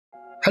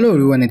Hello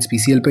everyone, it's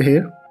PC Helper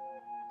here,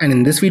 and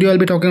in this video I'll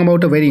be talking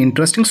about a very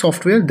interesting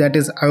software that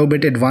is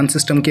IOBit Advanced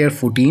SystemCare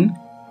 14.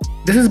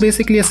 This is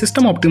basically a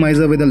system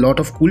optimizer with a lot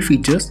of cool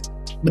features,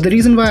 but the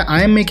reason why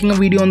I am making a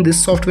video on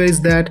this software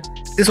is that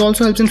this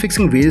also helps in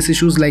fixing various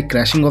issues like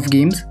crashing of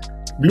games,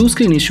 blue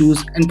screen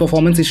issues, and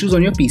performance issues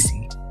on your PC.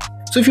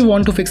 So if you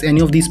want to fix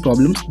any of these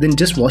problems, then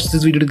just watch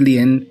this video till the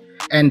end,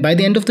 and by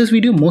the end of this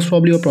video most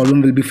probably your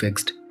problem will be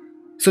fixed.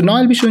 So now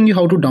I'll be showing you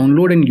how to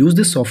download and use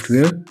this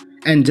software.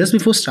 And just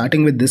before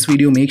starting with this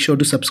video, make sure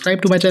to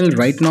subscribe to my channel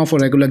right now for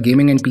regular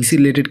gaming and PC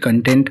related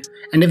content.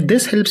 And if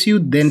this helps you,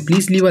 then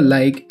please leave a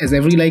like, as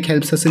every like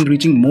helps us in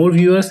reaching more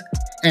viewers.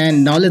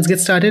 And now let's get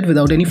started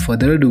without any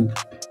further ado.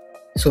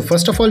 So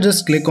first of all,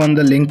 just click on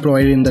the link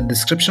provided in the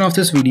description of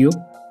this video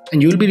and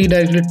you will be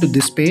redirected to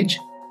this page.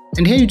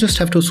 And here you just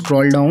have to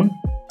scroll down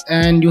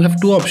and you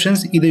have two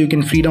options. Either you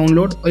can free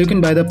download or you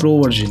can buy the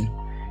pro version.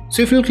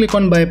 So if you click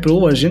on buy pro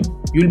version,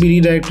 you will be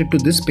redirected to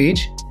this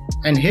page.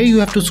 And here you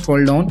have to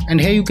scroll down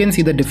and here you can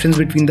see the difference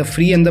between the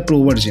free and the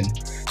pro version.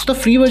 So the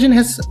free version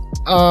has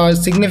a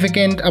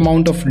significant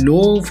amount of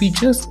low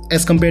features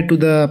as compared to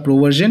the pro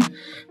version,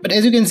 but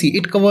as you can see,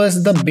 it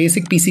covers the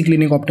basic PC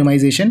cleaning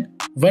optimization,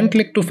 one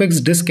click to fix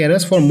disk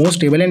errors for more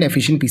stable and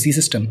efficient PC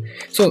system.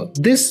 So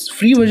this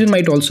free version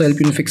might also help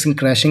you in fixing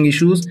crashing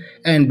issues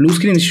and blue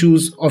screen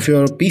issues of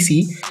your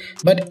PC.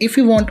 But if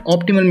you want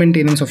optimal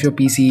maintenance of your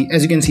PC,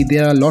 as you can see,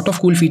 there are a lot of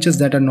cool features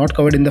that are not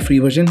covered in the free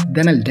version,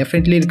 then I'll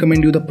definitely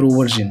recommend you the pro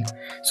version.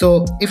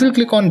 So if you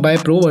click on buy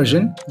pro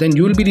version, then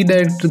you will be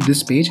redirected to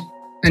this page.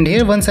 And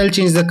here once I'll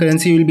change the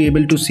currency, you will be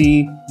able to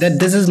see that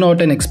this is not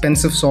an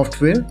expensive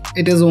software.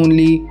 It is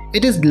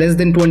less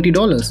than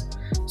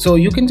 $20. So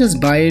you can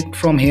just buy it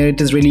from here. It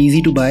is really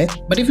easy to buy.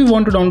 But if you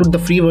want to download the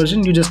free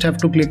version, you just have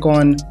to click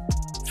on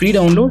free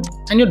download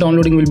and your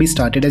downloading will be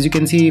started. As you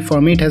can see,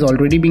 for me it has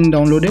already been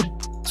downloaded.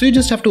 So you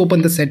just have to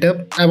open the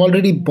setup. I've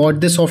already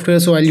bought this software,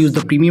 so I'll use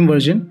the premium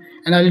version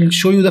and I'll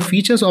show you the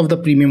features of the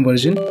premium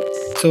version.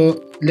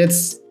 So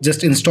let's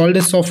just install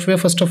this software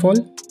first of all.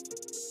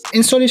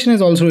 Installation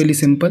is also really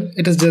simple.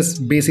 It is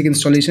just basic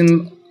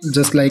installation,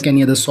 just like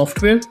any other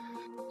software.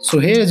 So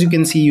here, as you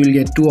can see, you'll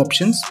get two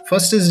options.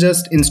 First is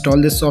just install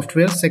this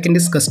software. Second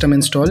is custom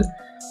install.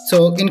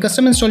 So in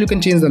custom install, you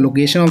can change the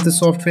location of the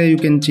software. You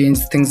can change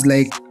things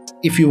like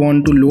if you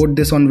want to load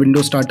this on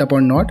Windows Startup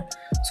or not.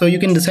 So you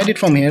can decide it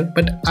from here,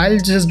 but I'll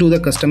just do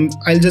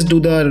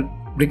the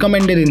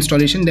recommended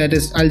installation. That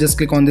is, I'll just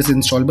click on this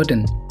install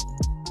button.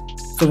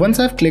 So once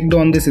I've clicked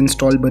on this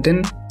install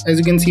button, as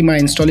you can see, my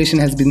installation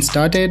has been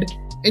started.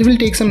 It will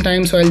take some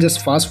time, so I'll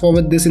just fast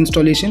forward this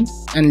installation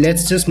and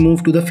let's just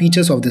move to the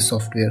features of this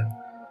software.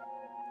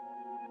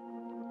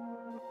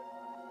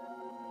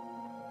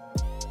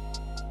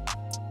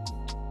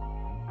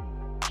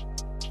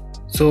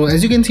 So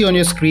as you can see on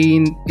your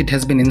screen, it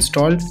has been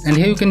installed, and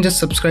here you can just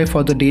subscribe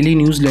for the daily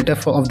newsletter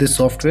of this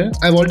software.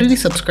 I've already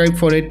subscribed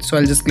for it, so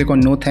I'll just click on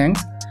no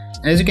thanks.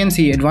 As you can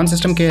see, Advanced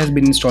SystemCare has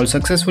been installed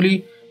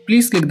successfully.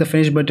 Please click the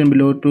finish button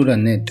below to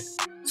run it.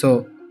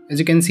 So as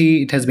you can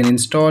see, it has been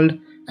installed,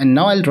 and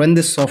now I'll run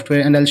this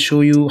software and I'll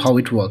show you how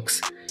it works.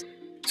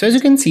 So as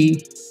you can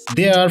see,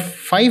 there are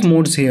 5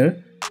 modes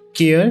here: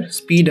 care,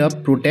 speed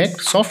up,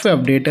 protect, software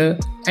updater,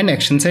 and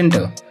action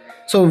center.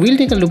 So we'll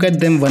take a look at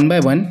them one by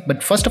one,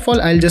 but first of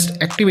all, I'll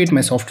just activate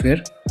my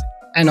software.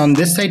 And on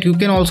this site, you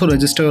can also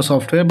register your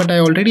software, but I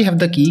already have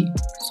the key.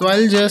 So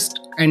I'll just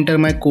enter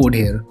my code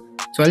here.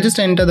 So I'll just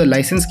enter the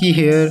license key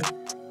here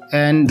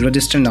and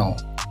register now.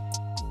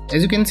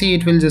 As you can see,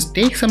 it will just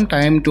take some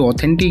time to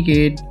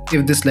authenticate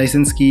if this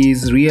license key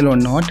is real or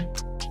not.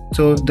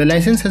 So the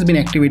license has been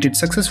activated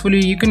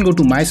successfully. You can go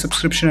to my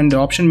subscription and the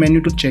option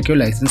menu to check your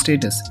license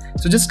status.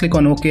 So just click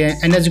on OK,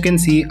 and as you can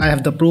see, I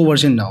have the pro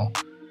version now.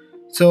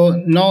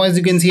 So now as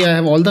you can see, I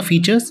have all the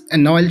features,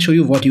 and now I'll show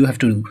you what you have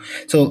to do.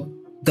 So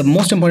the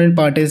most important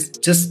part is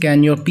just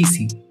scan your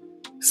PC.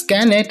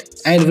 Scan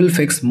it and it will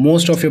fix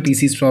most of your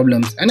PC's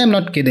problems, and I'm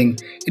not kidding.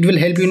 It will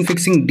help you in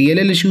fixing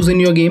DLL issues in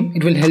your game,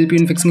 it will help you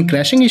in fixing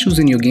crashing issues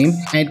in your game,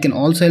 and it can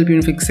also help you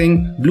in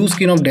fixing blue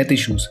screen of death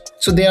issues.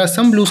 So there are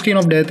some blue screen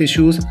of death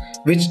issues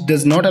which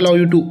does not allow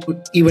you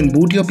to even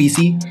boot your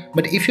PC,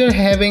 but if you're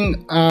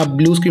having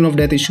blue screen of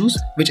death issues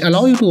which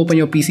allow you to open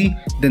your PC,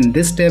 then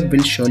this step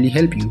will surely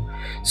help you.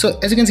 So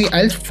as you can see,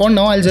 for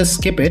now I'll just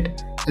skip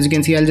it. As you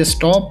can see, I'll just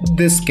stop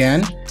this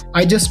scan.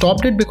 I just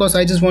stopped it because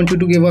I just want you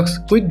to give a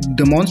quick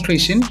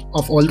demonstration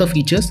of all the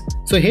features.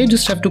 So here you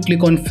just have to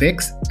click on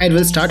fix and it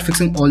will start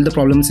fixing all the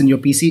problems in your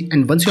PC,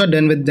 and once you are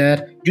done with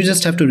that, you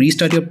just have to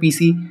restart your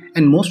PC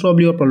and most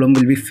probably your problem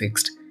will be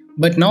fixed.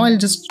 But now I'll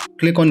just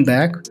click on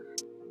back,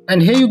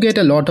 and here you get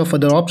a lot of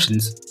other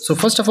options. So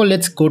first of all,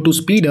 let's go to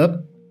speed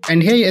up,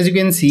 and here as you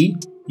can see,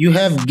 you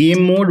have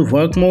game mode,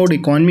 work mode,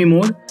 economy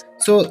mode.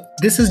 So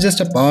this is just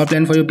a power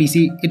plan for your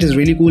PC. It is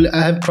really cool.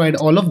 I have tried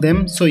all of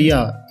them. So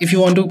yeah, if you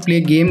want to play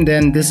a game,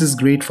 then this is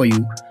great for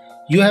you.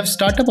 You have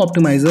startup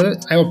optimizer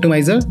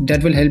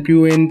that will help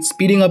you in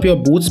speeding up your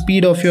boot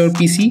speed of your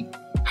PC.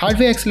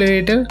 Hardware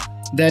accelerator,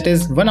 that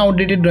is, one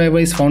outdated driver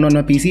is found on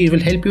a PC. It will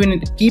help you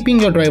in keeping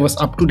your drivers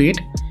up to date.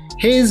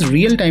 here is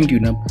real-time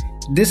tune-up.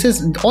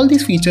 All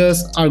these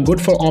features are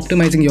good for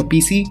optimizing your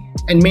PC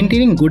and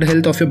maintaining good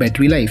health of your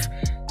battery life.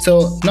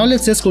 So now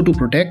let's just go to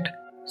protect.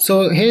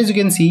 So here as you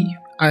can see,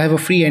 I have a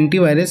free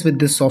antivirus with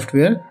this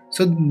software.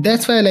 So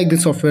that's why I like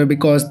this software,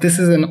 because this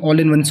is an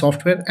all-in-one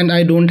software and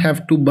I don't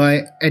have to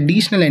buy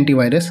additional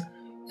antivirus.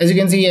 As you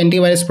can see,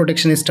 antivirus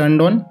protection is turned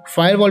on,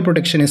 firewall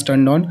protection is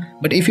turned on,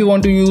 but if you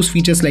want to use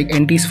features like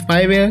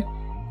anti-spyware,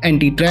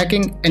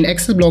 anti-tracking and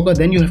access blocker,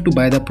 then you have to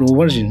buy the pro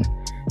version.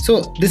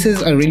 So this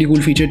is a really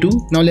cool feature too.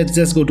 Now let's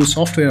just go to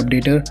software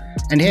updater,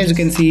 and here as you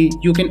can see,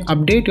 you can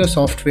update your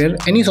software,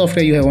 any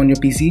software you have on your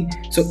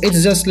PC. So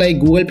it's just like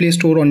Google Play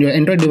Store on your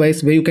Android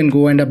device, where you can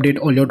go and update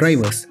all your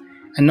drivers.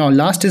 And now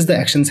last is the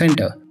action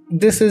center.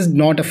 This is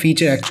not a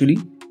feature actually.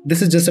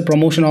 This is just a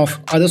promotion of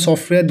other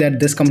software that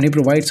this company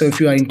provides. So if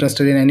you are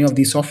interested in any of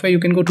these software, you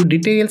can go to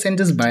details and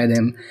just buy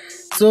them.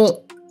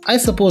 So I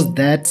suppose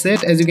that's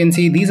it. As you can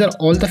see, these are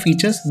all the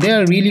features. They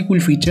are really cool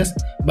features,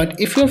 but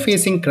if you're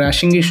facing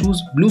crashing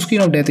issues, blue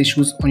screen of death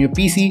issues on your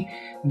PC,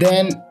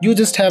 then you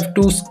just have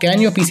to scan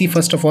your PC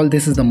first of all.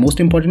 This is the most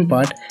important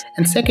part.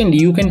 And secondly,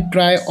 you can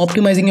try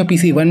optimizing your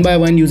PC one by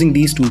one using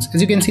these tools. As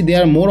you can see,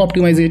 there are more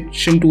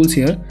optimization tools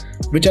here,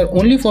 which are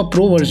only for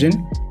pro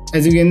version.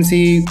 As you can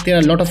see, there are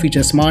a lot of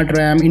features: smart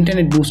RAM,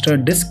 internet booster,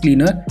 disk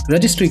cleaner,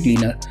 registry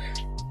cleaner.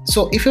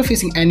 So if you're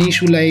facing any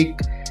issue like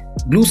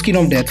blue screen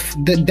of death,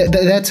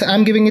 that's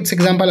I'm giving its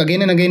example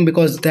again and again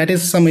because that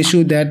is some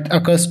issue that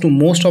occurs to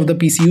most of the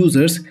PC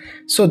users.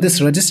 So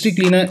this registry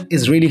cleaner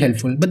is really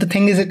helpful, but the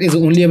thing is, it is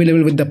only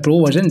available with the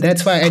pro version.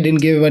 That's why I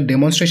didn't give a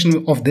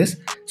demonstration of this.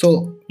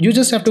 So you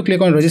just have to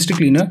click on registry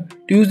cleaner.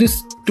 To use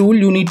this tool,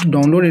 you need to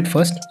download it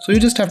first. So you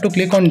just have to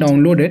click on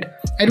download it.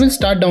 It will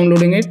start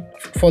downloading it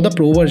for the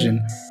pro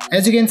version.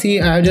 As you can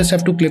see, I just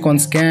have to click on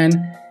scan.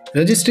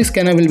 Registry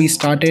scanner will be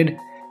started,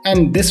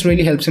 and this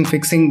really helps in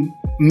fixing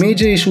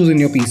major issues in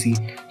your PC.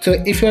 So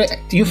if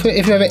you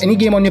have any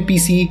game on your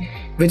PC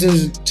which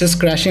is just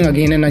crashing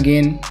again and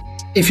again,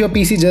 if your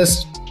PC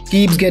just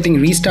keeps getting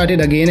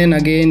restarted again and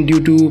again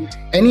due to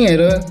any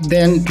error,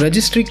 then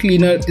registry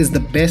cleaner is the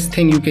best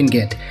thing you can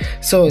get.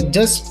 So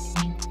just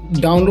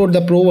download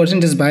the pro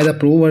version, just buy the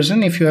pro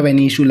version if you have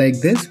any issue like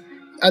this.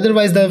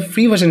 Otherwise, the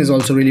free version is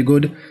also really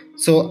good.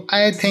 So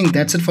I think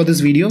that's it for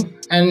this video.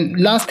 And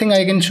last thing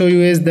I can show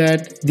you is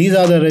that these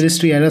are the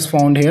registry errors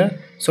found here.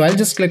 So I'll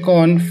just click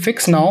on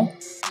fix now,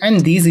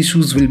 and these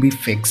issues will be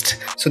fixed.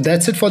 So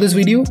that's it for this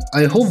video.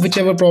 I hope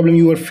whichever problem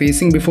you were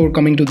facing before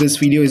coming to this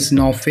video is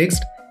now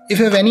fixed. If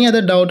you have any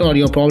other doubt or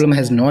your problem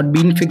has not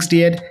been fixed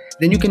yet,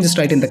 then you can just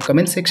write in the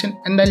comment section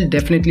and I'll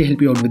definitely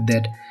help you out with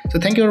that. So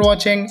thank you for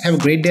watching. Have a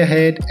great day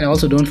ahead, and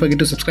also don't forget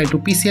to subscribe to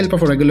PC Helper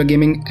for regular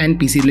gaming and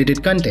PC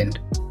related content.